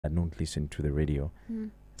don't listen to the radio.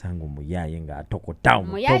 Tangu muyaye nga atokota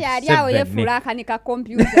muyaye ali awo yefula kanika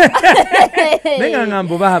computer nenga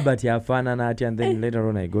ngambo bahabati afana nati, and then later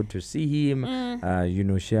on I got to see him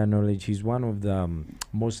share knowledge. He's one of the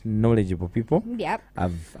most knowledgeable people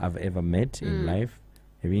I've ever met in life.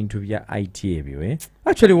 Ebintu bya IT ebyo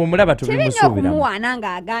actually womulaba tubimusubira kumuwana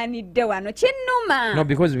nga aganidde wano kinnuma no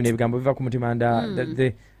because bino ebigambo biva ku mutima nda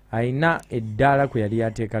aina eddala ku yali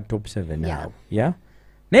yateeka top 7 now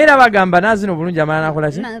Nera bagamba nazino bulungi amana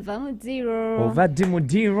nakola ki? Nava mu zero. Ovadde mu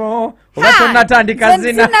zero. Oba natandika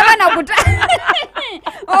zina. Sinaba nakuta.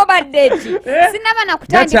 Obadde. Sinaba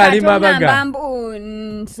nakutandika bambu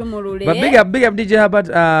nsumulule. But big up DJ Herbert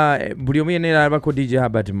buli omu yenera abako DJ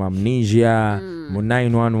Herbert Amnesia mu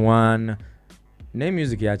 911. Ne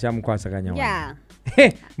music ya kyamukwasaganya. Yeah.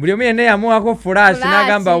 Buli omu yenera amuwako flash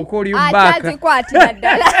nagamba uko you back. Achazi kwatira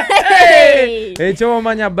ddala. Echo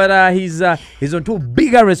omanya but he's on two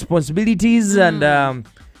bigger responsibilities and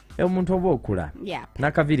omuntu obokula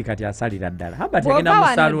nakaviri kati asalira ddala haba tegenda mu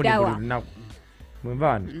saluni buli lunaku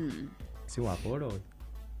mwembana si wakolo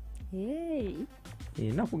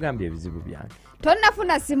nakugambye ebizibu byange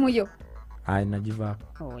tonnafuna simu yo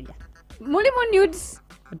nagivaako mulimu nudes.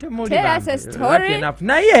 Tell us a story.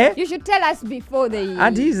 You should tell us before they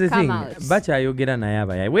and here's the come thing. out. Bacha ayogera naye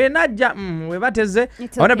abaye. We najja we bateze. I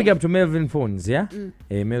want to pick up to Melvin Phones, yeah?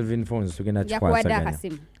 Melvin Phones tugenda chikwasaganya.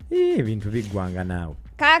 Bintu bigwanga nawe.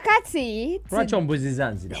 Kakati. Lwaki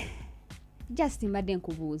ombuziza nzira? Just mbadde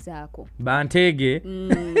nkubuuzaako. Bantege.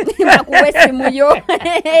 Bakuwe simu yo.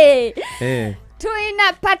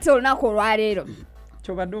 Tuyina pato olunaku olwaleero.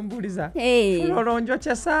 Chobadde ombuuliza. Olonjo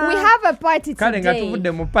kyasa. We have a party today. Kale nga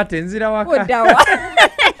tuvudde mu pate nzira waka. Odawa.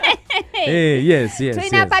 Yes.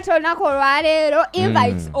 Tuyina pato olunaku olwaleero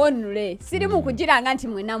invites only. Siri mu kugiranga nti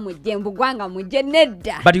mwena mujje mbugwanga mujje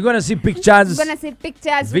nedda. But you're gonna see pictures. We're gonna see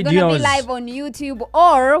pictures. Videos. We're gonna be live on YouTube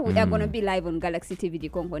or we are gonna be live on Galaxy TV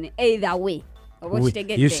Konkone. Either way.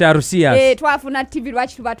 You shall see us. Twafuna TV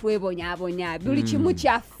lwaki tuba twebonyabonya buli kimu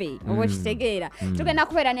kyaffe obokitegeera tugenda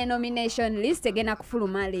kubeera ne nomination list egenda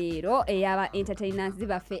kufuluma leero eyaba entertainers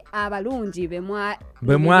baffe abalungi bemwa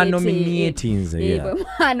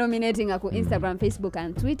nominating ku Instagram, Facebook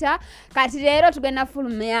and Twitter. Kati leero tugenda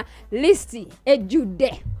fulumya list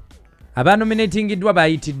ejjudde abanominatingidwa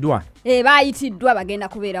bayitiddwa bayitiddwa bagenda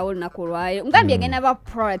kubeerawo olunaku olwayo ngambye egenda ba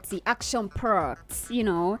party action parts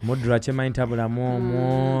Mudra chemaintabulamu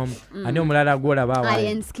omwo ani omulala gwolaba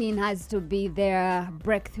Alien Skin has to be there,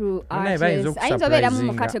 breakthrough artists ayinza obeeramu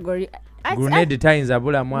mu category Grenade tayinza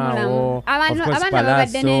abulamu awo abaana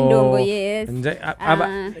babadde n'endongo yes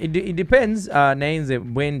it depends nayinze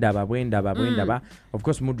bwendaba of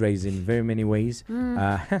course Mudra is in very many ways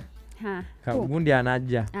gundi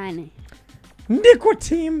anajja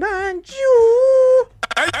ndikutimba nju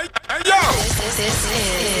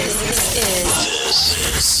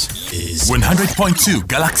This is 100.2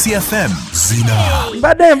 Galaxy FM Zina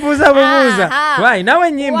mbadde mbuuza bubuuza why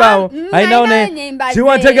nawe nyimbawo ainaone she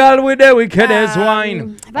want a girl with the wickedest wine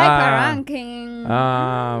Viper ranking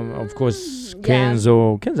of course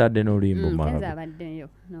Kenzo adde n'oluyimba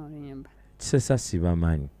n'oluyimba sesa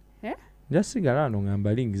sibamanyi jasigala ano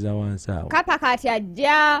ngamba lingiza wansi awo kapa kati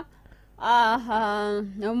ajja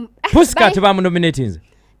Pussycat bamunominatinze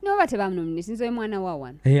no bate bamunominatinze mwana wa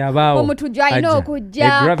wana abaawo omutujja alina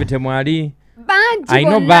okujja Gravity mwali banji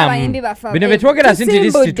bonna bino betwogera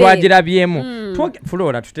sinti twagirabyemu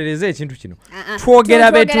Flora tutereze ekintu kino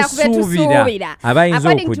twogera betusuubira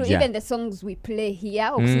abayinza okujja even the songs we play here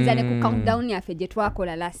okusinza ne ku countdown yaffe gye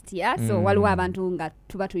twakola last year so waliwo abantu nga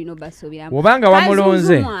tuba tulina obasuubiramu obanga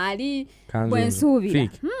wamulonze bwensuubira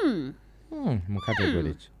mu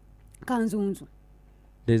category kanzunzu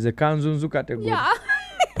there's a kanzunzu category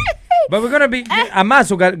but we're going to be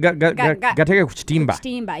amaaso gateke ku kitimba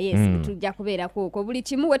yes tujja kubeera kuko buli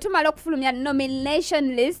kimu we tumala okufulumya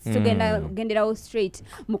nomination list tugenderawo straight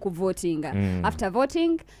mu kuvotinga after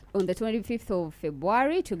voting on the 25th of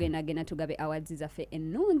February tugenda tugabe awards zaffe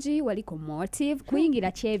ennungi waliko motive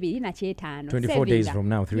kuyingira kyebiri na kyetaano 24 days from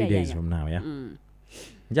now 3 days from now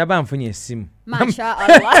njaba nfunye esimu Masha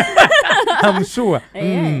Allah I'm sure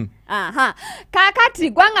kakati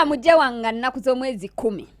gwanga mujje wanga nnaku z'omwezi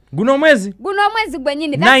 10 guno mwezi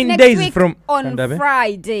gwenyini 9 days from on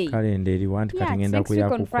Friday kalenda eri wanti kati ngenda kuya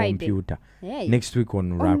ku computer next week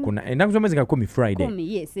on rakuna ennaku z'omwezi ga 10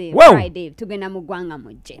 Friday Friday tugenda mu gwanga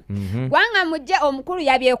mujje gwanga mujje omukulu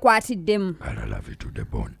yabyekwatiddemu I love it to the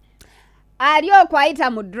bone ali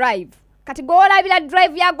okwayita mu drive kati golabira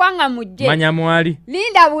drive ya gwanga mujje manya mwali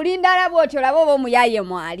linda bulinda labo otyo labo bo muyaye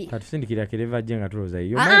mwali katusindikira kereva jenga tuloza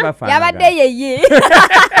iyo mai bafa yabadde yeye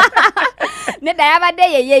Nedda yabadde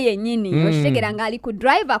yeye nyini oshitegera nga ali ku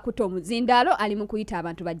driver akuta omuzindalo ali mu kuyita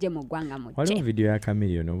abantu bajje mu ggwanga mu waliwo video ya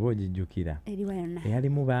Chameleon oba ogijjukira eriwa yonna eyali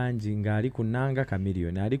mu bangi ng'ali ku nanga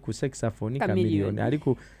Chameleon ali ku saxophone Chameleon ali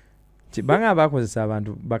ku banga bakozesa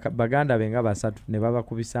abantu baganda benga basatu ne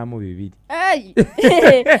babakubisaamu 2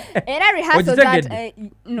 era rehearsal that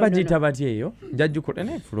bajita batya eyo njajjukula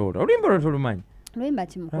ne Flora olwimbo lwo tolumanyi lwimba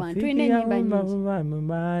kimukwana tulina ennyimba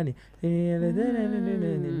nyingi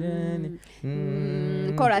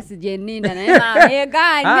chorus jeninda naye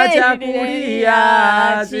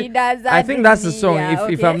I think that's the song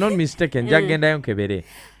if I'm not mistaken jagendayo nkebere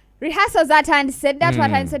rehearsals atandise dda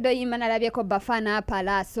twatandise ddo yimba nalabyeko Bafana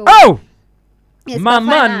Palaso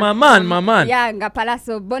maman nga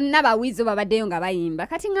Palaso bonna bawizo babaddeyo nga bayimba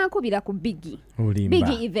kati ngankubira ku big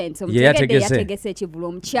events yategese ekivulu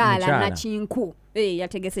omukyala nakinku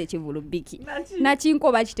yategese ekivulu biki nakinku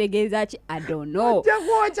oba kitegeeza ki I don't know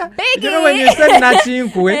when you said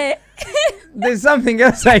nakinku there's something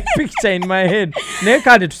else I picture in my head naye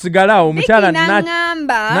kati tusigalawo omukyala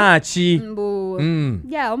naki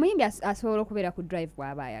omuyimbi asobola okubeera ku drive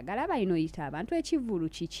bw'aba ayagala abalina oyita abantu ekivulu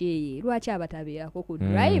kiki lwaki abatabeerako ku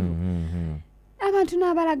drive abantu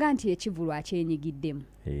n'abalaga nti ekivulu akyenyigiddemu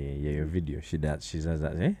yeyo video she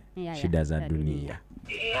does that dunia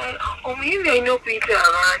omuyimbi alina okuyita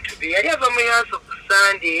abantu be yali ava mu yanso ku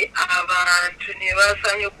Sunday abantu ne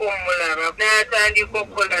basanyuka omulaba n'atandika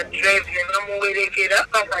okukola drive ne bamuwerekera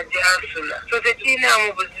paka gy'asula so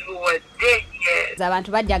tekirinaamu buzibu wadde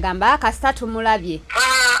abantu bajja gamba kasita tumulabye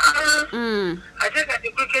ate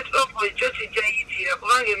kati cricket opo kyo kijayitira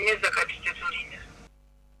kubanga emyezi kati tetulina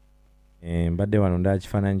mbadde wano ndaa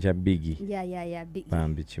kifaananyi kya bigi big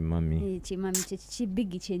bambi kimami kimami ki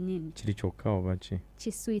big kyennyini kiri kyokka oba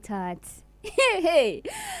ki sweetheart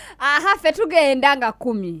ffe tugenda nga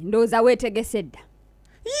 10 ndowooza weetegese dda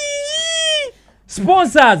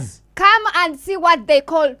sponsors come and see what they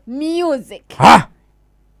call music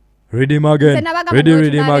read him again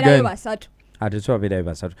ateswabirayo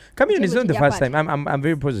basatu Chameleon is not the first time I'm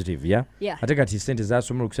very positive ate kati sente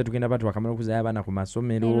zasomera okuse tugenda batu wakamala okuzayo abaana ku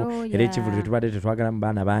masomero era ekivulu tetubadde tetwagala mu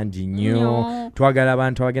baana bangi nnyo twagala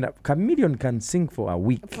abantu abagenda Chameleon can sing for a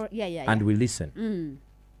week and we listen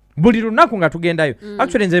buli lunaku nga tugendayo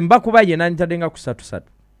actually nze mbakuba ye nantadde nga ku 3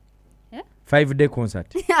 5-day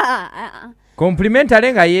concert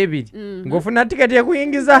complimentary nga yebiri ngofuna ticket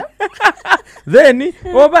ekuyingiza then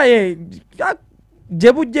oba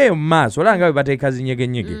jebujjeyo mu maaso olanga bwe bateeka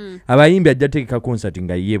zinyegenyege abayimbi ajja teeka concert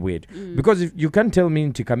nga ye bwetu because you can't tell me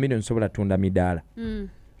nti Chameleon sobola tunda midaala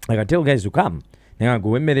I can tell guys to come nenga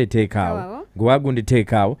gwemmere teekaawo gwagundi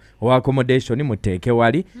teekaawo owa accommodation muteeke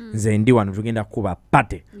wali nze ndi wano tugenda kuba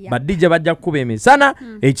pate badije bajja kuba emisana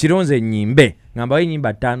ekironze nyimbe ngamba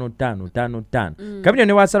wenyimba 5 Chameleon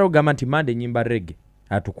ne wasalawo gamba nti Monday nyimba reggae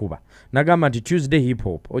atukuba nagamba nti Tuesday hip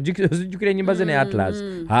hop ojikire nyimba ze ne Atlas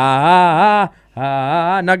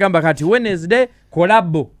nagamba kati Wednesday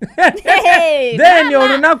collab then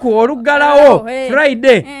olunaku olugalawo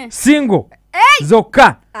Friday single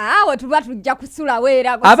zokka tuba tujja kusula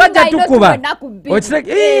weera abajja tukuba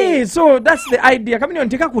so that's the idea Chameleon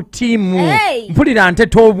nteka ku tiimu mpulira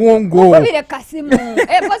nteta obwongo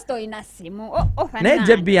posto ina simu naye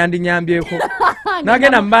jebbi yandinyambyeko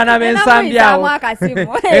nagenda mbaana b'ensambyawo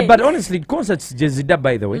but honestly concerts jezidda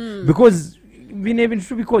by the way because bino ebintu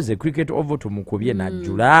tubikoze cricket over tumukubye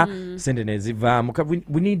najjula sente nezivaamu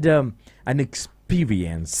we need an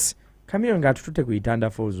experience Chameleon ng'atutute ku itanda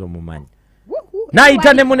falls omumanyi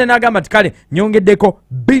naayita ne mune n'agamba ti kale nyongeddeko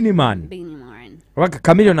Biniman waka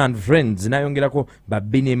Chameleon and friends nayongerako ba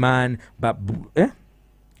Biniman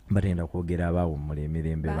batenda kwogera abaawummula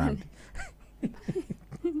emirembe bambi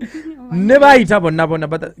ne baayita bonna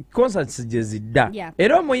but concerts gye zidda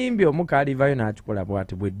era omuyimbi omuka alivayo n'akikola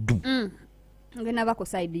bwati bweddu ngena bako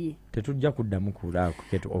side ye tetujja kuddamu kulaako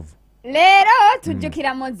get over leero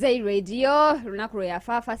tujjukira Mozey Radio lunaku lwe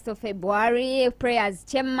yafa 1st of February prayers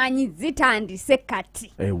kyemmanyi zitandise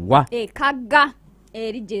kati kagga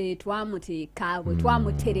eri gye twamuteeka bwe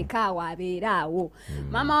twamutereka awo abeeraawo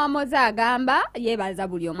maama wa Mozey agamba yeebaza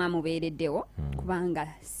buli omu amubeereddewo kubanga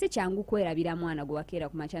si kyangu kwerabira mwana gwe wakeera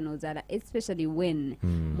ku makya n'ozaala especially when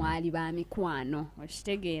mwali ba mikwano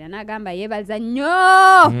okitegeera n'agamba yeebaza nnyo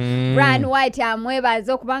Brian White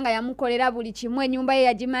amwebaza okubanga yamukolera buli kimu ennyumba ye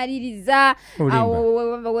yagimaliriza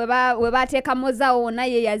we bateeka Mozey wonna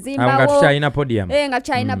ye yazimbawo nga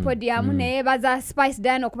tukyalina podium neyeebaza Spice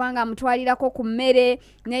Diana okubanga amutwalirako ku mmere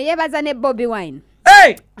neyeebaza ne Bobby Wine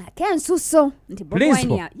Hey! Akensuso nti Bobi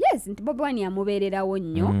Wine yamubeererawo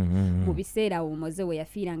nnyo mu biseera Moze we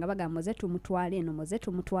yafiira nga bagamba Moze tumutwale eno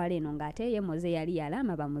ng'ate ye Moze yali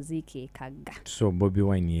yalama bamuziike Kagga. So Bobi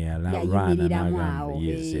Wine yalama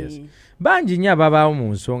yes. Bangi nnyo ababaawo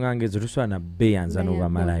mu nsonga ng'ezo tusobola na beeyanza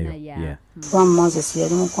n'obamalayo. Moses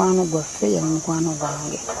yali mukwano gwaffe, yali mukwano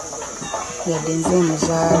gwange. Yadde nze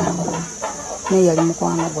muzaala. Naye yali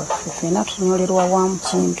mukwano gwaffe. Ffenna tunyolelwa wamu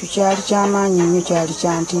kintu kyali ky'amaanyi nnyo, kyali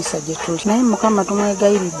kyantiisa gye tuli. Naye Mukama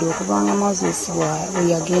tumwegayiridde okubanga Moses bwe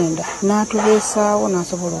yagenda n'atubeesaawo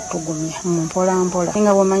n'asobola okutugumya mu mpolampola.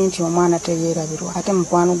 Nga bw'omanyi nti omwana teyeerabirwa ate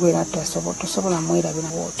mukwano gwe era tosobola mwerabira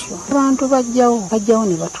bw'otyo. Abantu bajjawo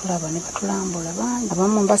ne batulaba ne batulambula bangi.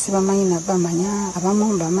 Abamu mbasi bamanyi nabamanya,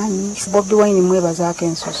 abamu mbamanyi. Bobi Wine mwebazaako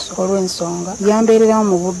ensusu olw'ensonga yambeererawo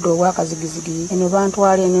mu budde obwakazigizigi. Eno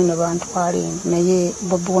bantwala eno ne bantwala eno. Naye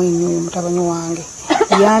Bobi Wine oyo mutabani wange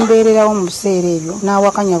yambeererawo mu biseera ebyo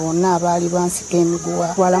n'awakanya bonna abaali bansika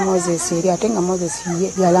emiguwa twala Moses eri ate nga Moses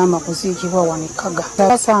ye yalama kuziikibwa wano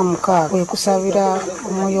Kagga. Saamuka kwe kusabira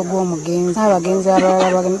omwoyo gw'omugenzi n'abagenzi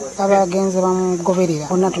abalala abagenzi bamugoberera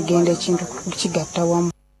bonna tugenda ekintu kigatta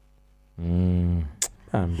wamu.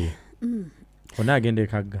 Bambi ona agenda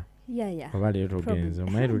Kagga oba leero tugenze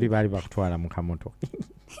omanyi luli baali bakutwala mu kamoto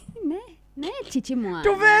naye kiki mwana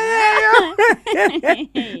tuveeyo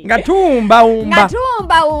nga tuwumba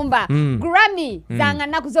Grammy zanga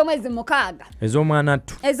nnaku z'omwezi 6 ez'omwana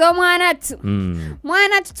ttu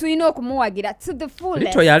mwana ttu tulina okumuwagira to the fullest.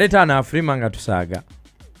 Lito yaleeta anaafurima nga tusaaga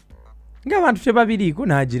ng'abantu tebabiriiko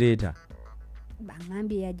n'agireeta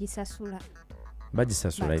bangambye yagisasula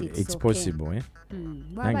bagisasula. It's possible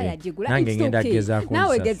baba yagigula nange ngenda gezaako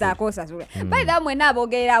nawe gezaako osasula by the way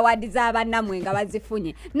n'abogerera awadi z'abannamwe nga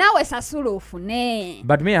bazifunye nawe sasula ofune.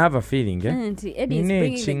 But me I have a feeling nti Eddie is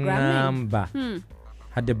bringing the Grammy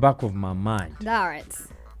at the back of my mind. All right.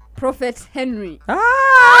 Prophet Henry.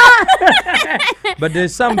 But there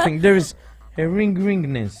is a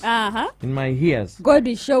ringness in my ears. God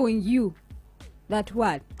is showing you that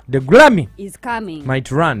what the Grammy is coming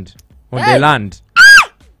might land on the land.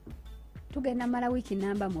 Tugenda mala wiki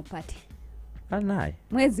namba mu party. Anaye.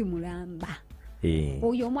 Mwezi mulamba.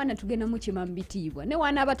 Oyo omwana tugenda mu kimambitibwa. Ne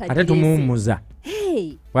wana abatajja. Ate tumuumuza.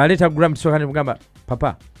 Waleta Grammy sokane mugamba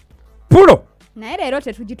papa. Pulo. Naye leero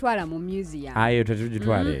tetugitwala mu museum. Ayo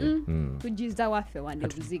tetugitwale. Tugiza waffe wande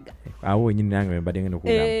buziga. Awo nyine nange mbadde ngeno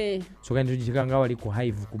kugamba. Sokane tugikanga wali ku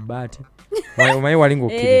hive ku bati. Omaye wali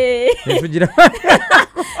ngokiri.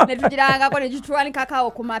 Netugiranga ko negitwali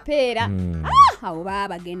kakao ku mapeera. Awo baba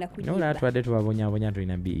bagenda kuyiba. Nola atwadde tubabonya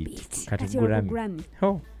tulina beat. Kati Grammy.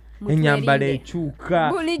 Enyambala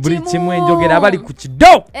ekyuka. Buli kimu enjogera abali ku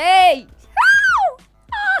kido.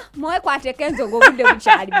 Mwe kwateka enzogo obudde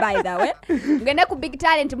bukyali by the way. Ngende ku Big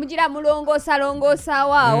Talent mugira mulongoosa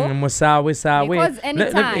waawo. Musaawe.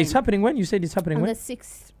 Anytime. It's happening when? You said it's happening on when? the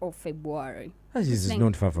 6th of February. This is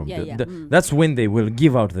not far from that's when they will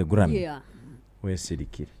give out the Grammy. Yeah. We're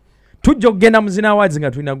Sidikiri. Tujja okugenda mu zina awards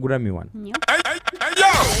nga tulina Grammy one.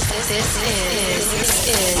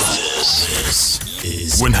 This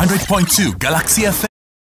is 100.2 Galaxy FM.